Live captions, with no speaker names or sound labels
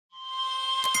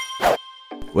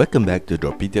Welcome back to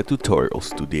DRAWPEDIA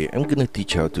tutorials. Today I'm gonna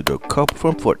teach how to draw Cobb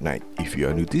from Fortnite. If you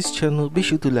are new to this channel, be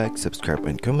sure to like, subscribe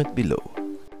and comment below.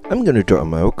 I'm gonna draw on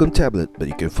my Wacom tablet, but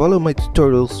you can follow my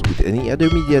tutorials with any other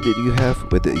media that you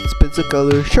have, whether it's pencil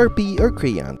color, Sharpie or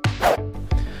crayon.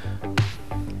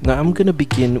 Now I'm gonna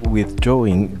begin with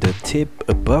drawing the tip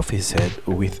above his head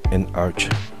with an arch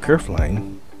curve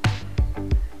line.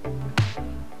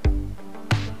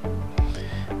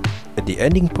 At the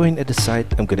ending point at the side,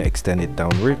 I'm gonna extend it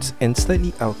downwards and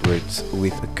slightly outwards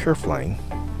with a curve line.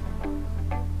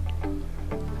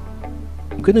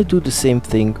 I'm gonna do the same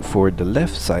thing for the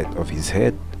left side of his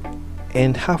head,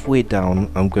 and halfway down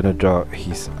I'm gonna draw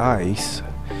his eyes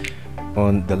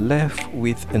on the left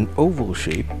with an oval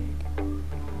shape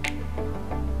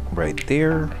right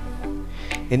there,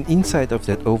 and inside of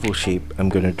that oval shape I'm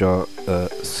gonna draw a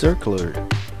circular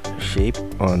shape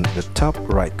on the top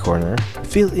right corner.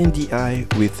 Fill in the eye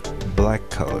with black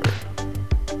color.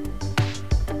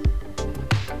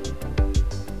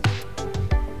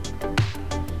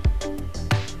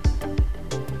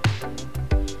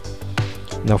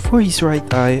 Now for his right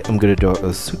eye, I'm gonna draw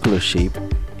a circular shape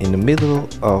in the middle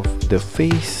of the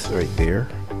face right there.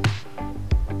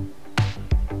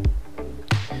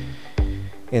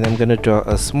 And I'm gonna draw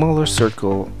a smaller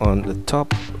circle on the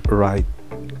top right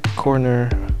corner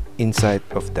inside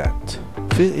of that.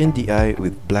 Fill in the eye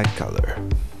with black color.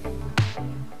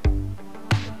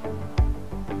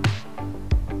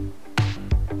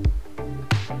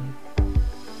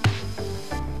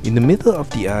 In the middle of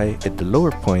the eye, at the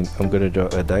lower point, I'm gonna draw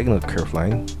a diagonal curve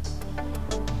line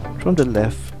from the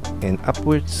left and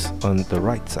upwards on the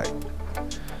right side.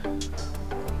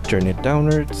 Turn it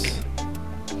downwards,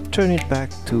 turn it back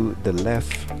to the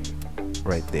left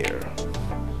right there.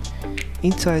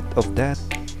 Inside of that,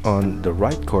 on the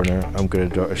right corner, I'm gonna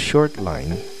draw a short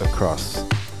line across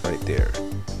right there.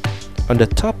 On the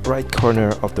top right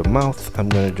corner of the mouth, I'm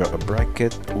gonna draw a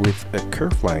bracket with a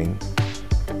curve line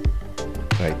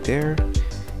right there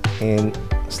and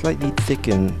slightly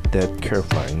thicken that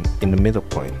curve line in the middle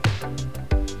point.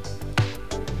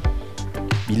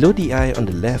 Below the eye on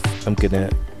the left, I'm gonna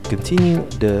continue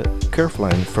the curve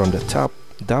line from the top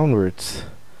downwards,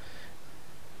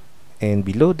 and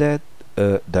below that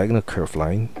a diagonal curve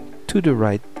line to the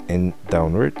right and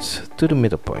downwards to the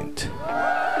middle point.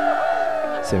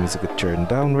 Semicircle turn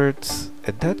downwards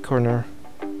at that corner,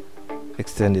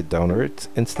 extend it downwards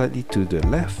and slightly to the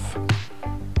left,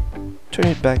 turn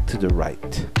it back to the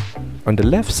right. On the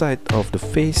left side of the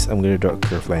face, I'm going to draw a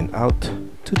curve line out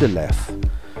to the left,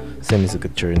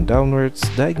 semicircle turn downwards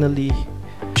diagonally,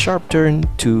 sharp turn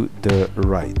to the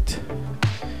right.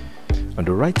 On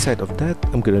the right side of that,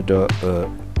 I'm going to draw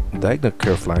a diagonal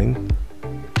curve line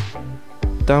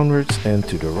downwards and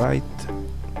to the right.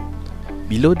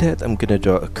 Below that, I'm gonna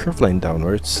draw a curve line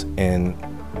downwards and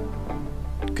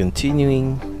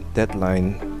continuing that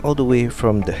line all the way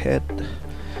from the head,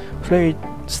 flare it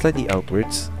slightly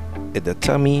outwards at the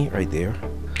tummy right there,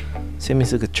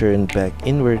 semicircle turn back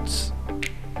inwards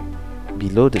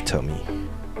below the tummy.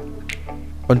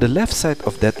 On the left side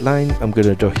of that line, I'm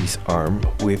gonna draw his arm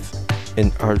with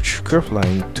an arch curve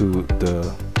line to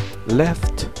the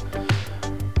left.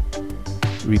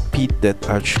 Repeat that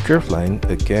arch curve line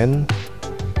again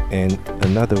and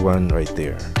another one right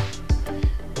there.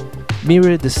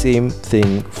 Mirror the same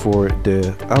thing for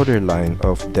the outer line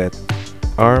of that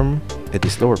arm at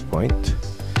this lower point.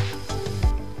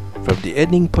 From the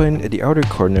ending point at the outer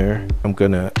corner, I'm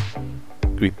gonna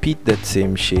repeat that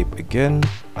same shape again,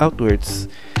 outwards,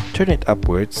 turn it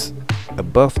upwards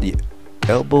above the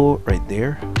elbow right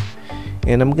there,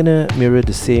 and I'm gonna mirror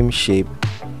the same shape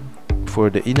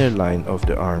for the inner line of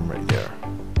the arm right there.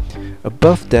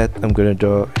 Above that, I'm gonna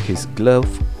draw his glove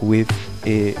with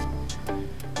a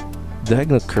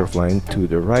diagonal curve line to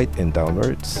the right and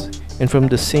downwards, and from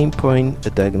the same point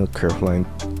a diagonal curve line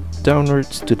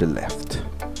downwards to the left.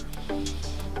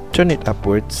 Turn it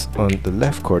upwards on the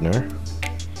left corner,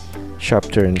 sharp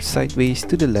turn sideways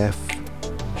to the left,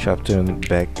 sharp turn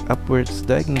back upwards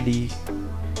diagonally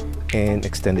and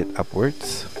extend it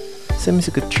upwards,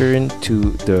 semicircle turn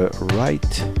to the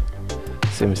right,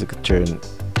 semicircle turn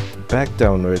back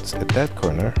downwards at that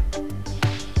corner,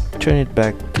 turn it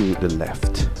back to the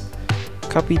left.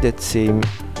 Copy that same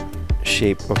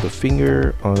shape of the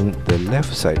finger on the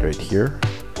left side right here,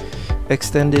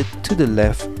 extend it to the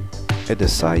left at the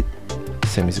side,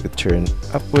 semicircle turn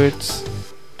upwards,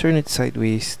 turn it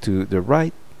sideways to the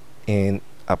right and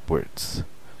upwards.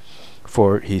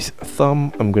 For his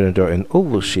thumb, I'm gonna draw an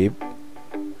oval shape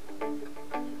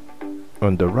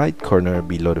on the right corner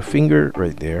below the finger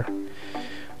right there.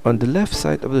 On the left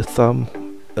side of the thumb,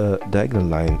 a diagonal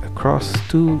line across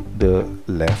to the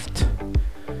left,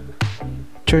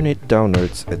 turn it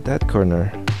downwards at that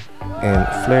corner, and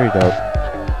flare it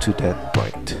out to that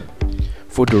point.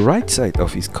 For the right side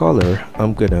of his collar,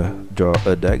 I'm gonna draw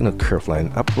a diagonal curve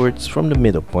line upwards from the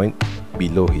middle point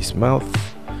below his mouth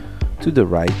to the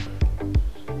right,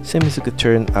 semicircle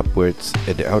turn upwards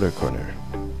at the outer corner.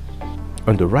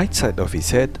 On the right side of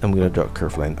his head, I'm gonna draw a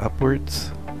curve line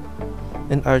upwards,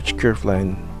 an arch curve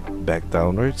line back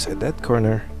downwards at that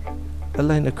corner, a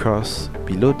line across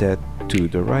below that to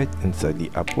the right and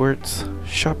slightly upwards,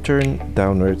 sharp turn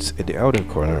downwards at the outer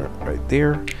corner right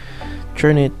there,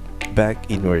 turn it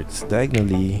back inwards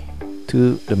diagonally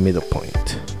to the middle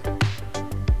point.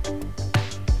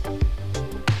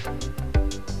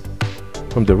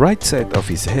 From the right side of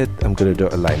his head, I'm gonna draw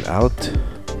a line out,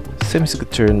 semicircle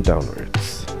turn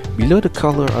downwards. Below the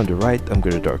collar on the right, I'm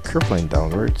gonna draw a curve line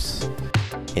downwards,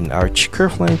 an arch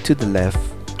curve line to the left,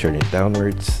 turn it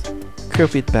downwards,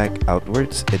 curve it back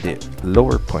outwards at the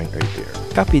lower point right there.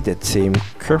 Copy that same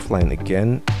curve line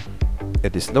again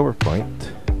at this lower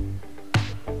point.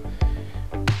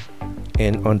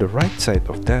 And on the right side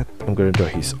of that, I'm going to draw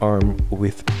his arm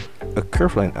with a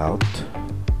curve line out,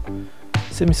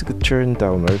 semicircle turn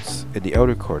downwards at the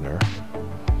outer corner.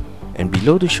 And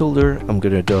below the shoulder, I'm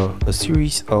going to draw a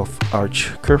series of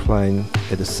arch curve line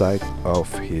at the side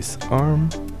of his arm,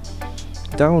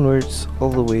 downwards all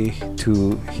the way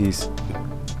to his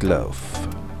glove.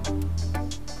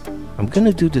 I'm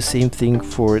gonna do the same thing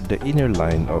for the inner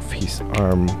line of his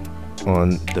arm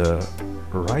on the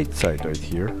right side right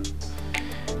here.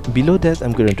 Below that,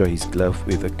 I'm gonna draw his glove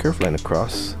with a curve line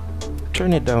across,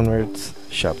 turn it downwards,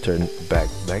 sharp turn back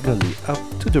diagonally up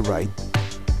to the right,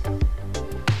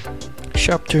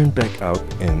 sharp turn back out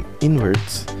and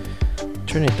inwards,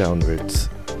 turn it downwards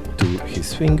to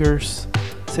his fingers,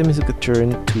 semicircle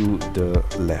turn to the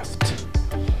left.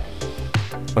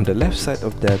 On the left side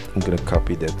of that, I'm gonna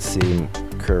copy that same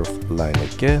curve line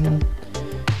again,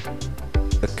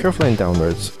 a curve line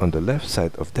downwards on the left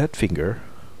side of that finger,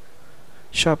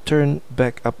 sharp turn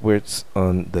back upwards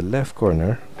on the left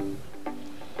corner,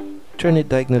 turn it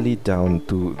diagonally down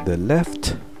to the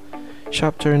left,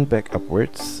 sharp turn back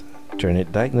upwards, turn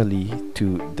it diagonally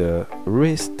to the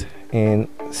wrist, and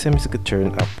semicircle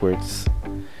turn upwards,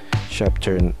 sharp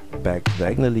turn back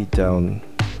diagonally down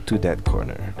to that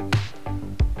corner.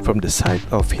 From the side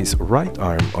of his right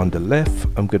arm on the left,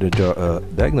 I'm gonna draw a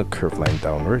diagonal curve line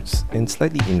downwards and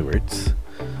slightly inwards,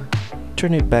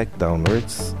 turn it back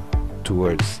downwards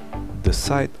towards the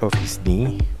side of his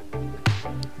knee.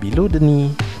 Below the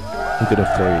knee, I'm gonna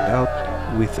flare it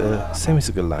out with a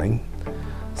semicircle line,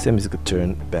 semicircle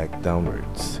turn back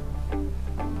downwards.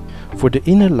 For the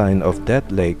inner line of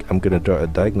that leg, I'm gonna draw a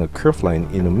diagonal curve line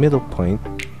in the middle point,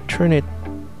 turn it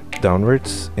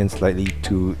downwards and slightly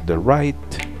to the right,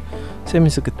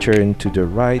 semicircle turn to the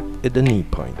right at the knee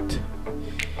point.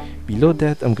 Below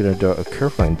that, I'm gonna draw a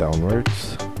curve line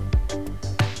downwards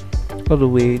all the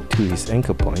way to his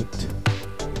ankle point,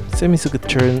 semicircle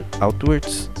turn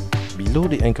outwards below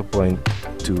the ankle point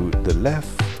to the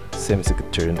left, semicircle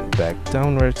turn back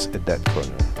downwards at that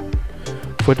corner.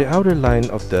 For the outer line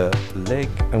of the leg,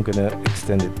 I'm gonna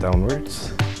extend it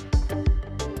downwards,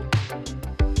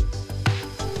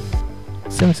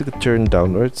 semicircle turn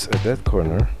downwards at that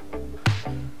corner,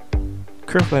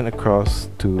 curve line across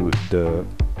to the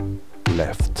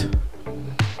left.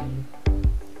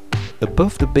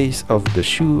 Above the base of the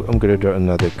shoe, I'm gonna draw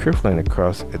another curve line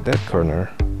across at that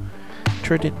corner,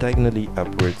 turn it diagonally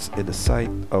upwards at the side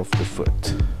of the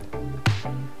foot.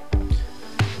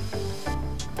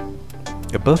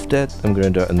 Above that, I'm gonna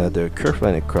draw another curve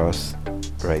line across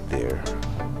right there.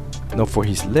 Now for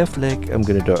his left leg, I'm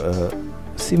gonna draw a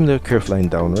similar curve line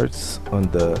downwards on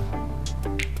the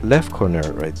left corner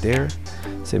right there,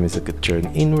 semicircle turn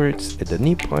inwards at the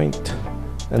knee point,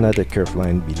 another curve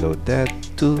line below that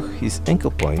to his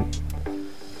ankle point,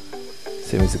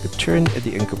 semicircle turn at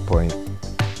the ankle point,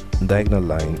 diagonal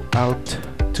line out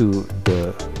to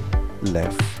the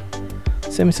left,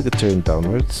 semicircle turn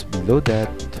downwards below that.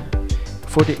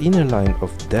 For the inner line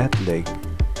of that leg,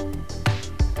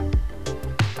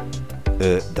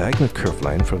 a diagonal curve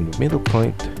line from the middle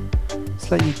point,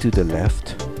 slightly to the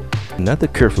left, another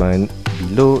curve line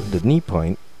below the knee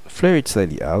point, flare it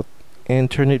slightly out,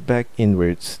 and turn it back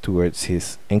inwards towards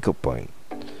his ankle point.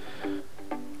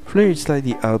 Flare it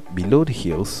slightly out below the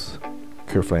heels,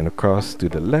 curve line across to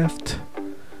the left,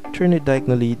 turn it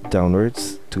diagonally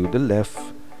downwards to the left,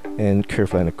 and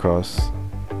curve line across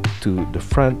to the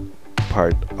front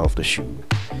part of the shoe.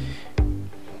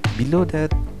 Below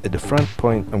that, at the front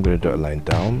point, I'm going to draw a line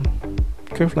down,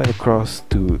 curve line across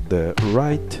to the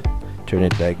right, turn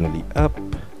it diagonally up,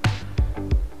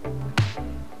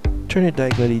 turn it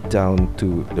diagonally down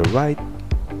to the right,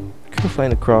 curve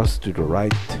line across to the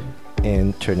right,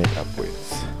 and turn it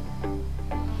upwards.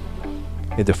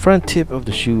 At the front tip of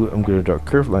the shoe, I'm going to draw a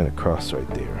curved line across right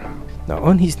there. Now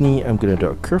on his knee, I'm going to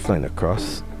draw a curved line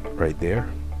across right there.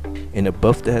 And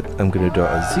above that, I'm going to draw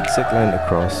a zigzag line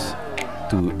across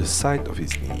to the side of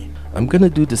his knee. I'm going to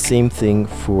do the same thing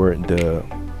for the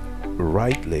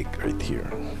right leg right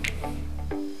here.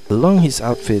 Along his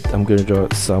outfit, I'm going to draw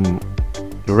some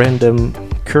random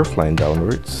curved line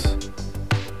downwards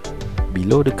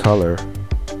below the collar.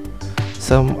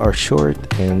 Some are short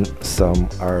and some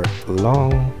are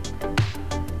long,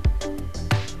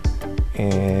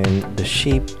 and the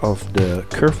shape of the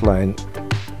curved line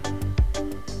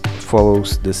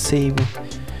follows the same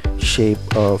shape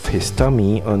of his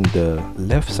tummy on the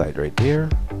left side right there,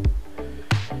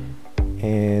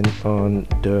 and on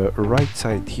the right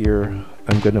side here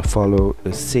I'm gonna follow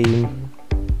the same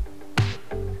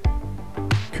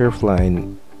curved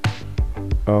line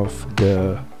of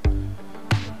the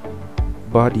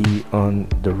body on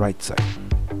the right side.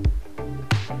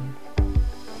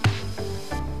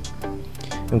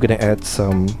 I'm gonna add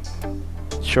some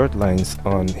short lines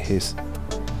on his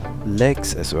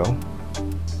legs as well.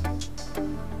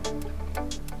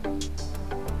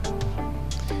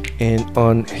 And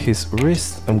on his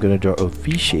wrist, I'm gonna draw a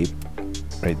V shape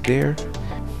right there.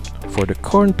 For the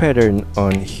corn pattern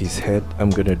on his head,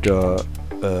 I'm gonna draw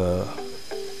a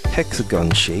hexagon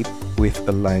shape with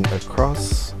a line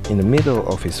across in the middle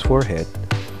of his forehead.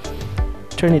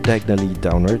 Turn it diagonally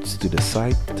downwards to the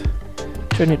side.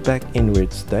 Turn it back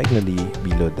inwards diagonally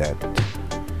below that.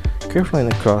 Curve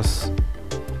line across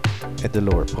at the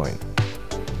lower point.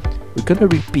 We're gonna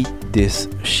repeat this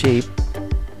shape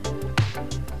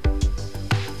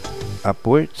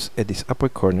upwards at this upper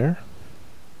corner.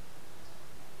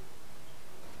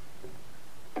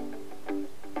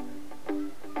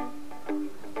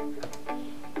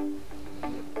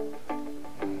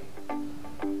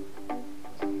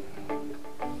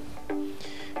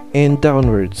 And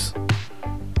downwards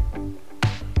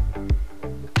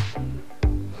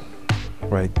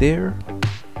right there.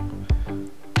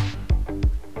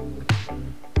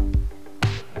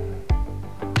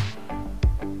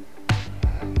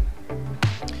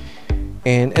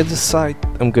 And at the side,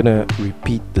 I'm gonna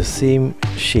repeat the same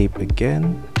shape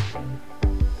again.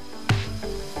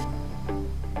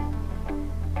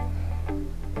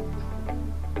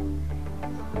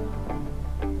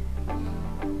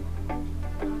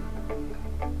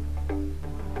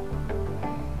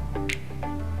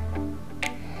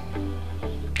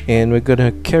 And we're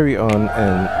gonna carry on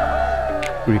and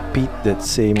repeat that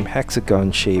same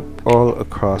hexagon shape all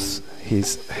across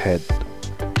his head.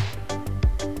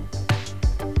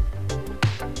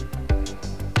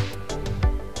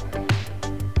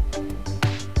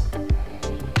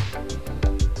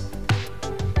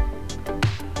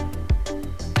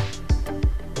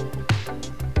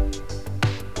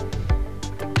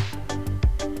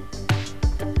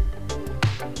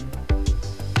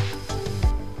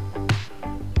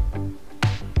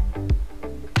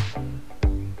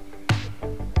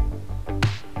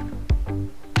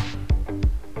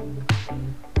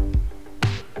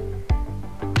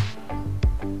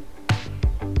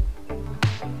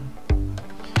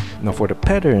 Now for the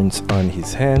patterns on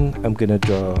his hand, I'm gonna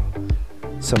draw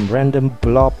some random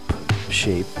blob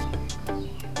shape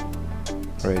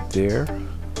right there,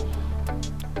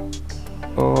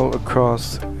 all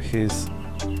across his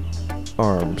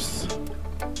arms.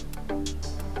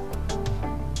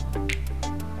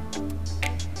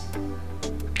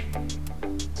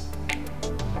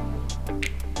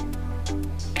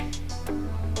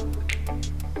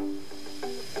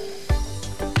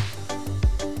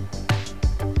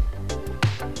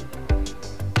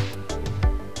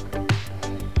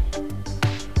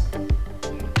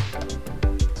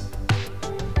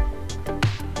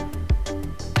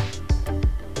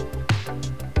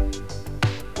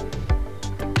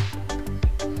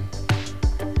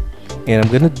 And I'm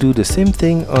gonna do the same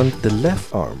thing on the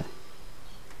left arm.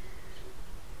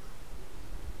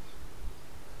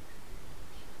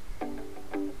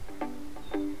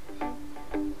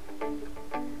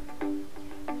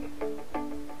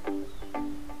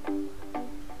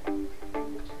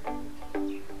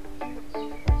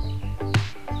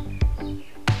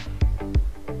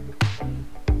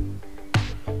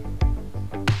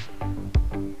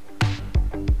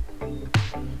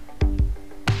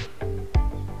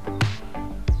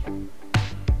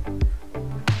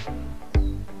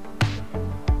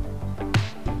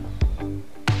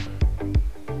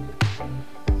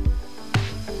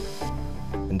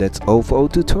 that's all for our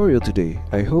tutorial today.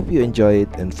 I hope you enjoy it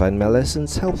and find my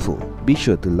lessons helpful. Be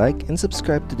sure to like and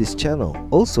subscribe to this channel.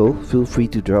 Also, feel free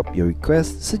to drop your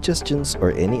requests, suggestions,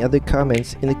 or any other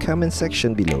comments in the comment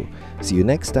section below. See you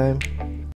next time.